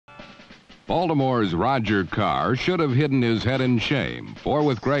Baltimore's Roger Carr should have hidden his head in shame, for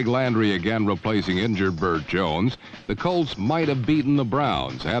with Greg Landry again replacing injured Burt Jones, the Colts might have beaten the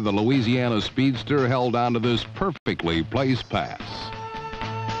Browns had the Louisiana speedster held on to this perfectly placed pass.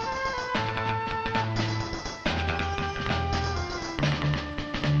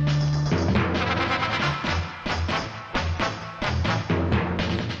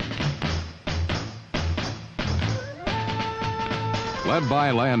 Led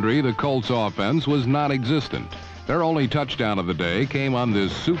by Landry, the Colts offense was non-existent. Their only touchdown of the day came on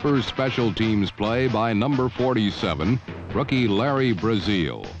this super special teams play by number 47, rookie Larry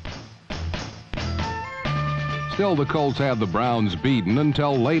Brazil. Still, the Colts had the Browns beaten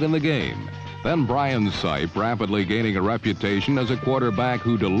until late in the game. Then Brian Sipe, rapidly gaining a reputation as a quarterback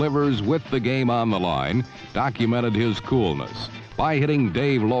who delivers with the game on the line, documented his coolness by hitting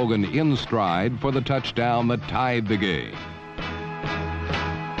Dave Logan in stride for the touchdown that tied the game.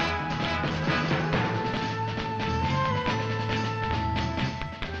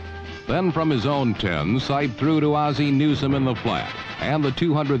 Then from his own 10, Sipe threw to Ozzie Newsome in the flat, and the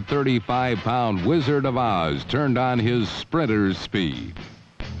 235-pound Wizard of Oz turned on his sprinter's speed.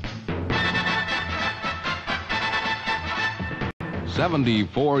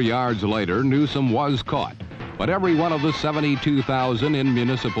 74 yards later, Newsome was caught, but every one of the 72,000 in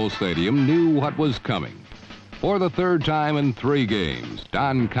Municipal Stadium knew what was coming. For the third time in 3 games,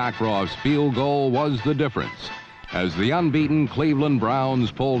 Don Cockroft's field goal was the difference, as the unbeaten Cleveland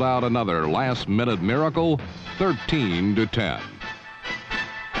Browns pulled out another last-minute miracle, 13-10.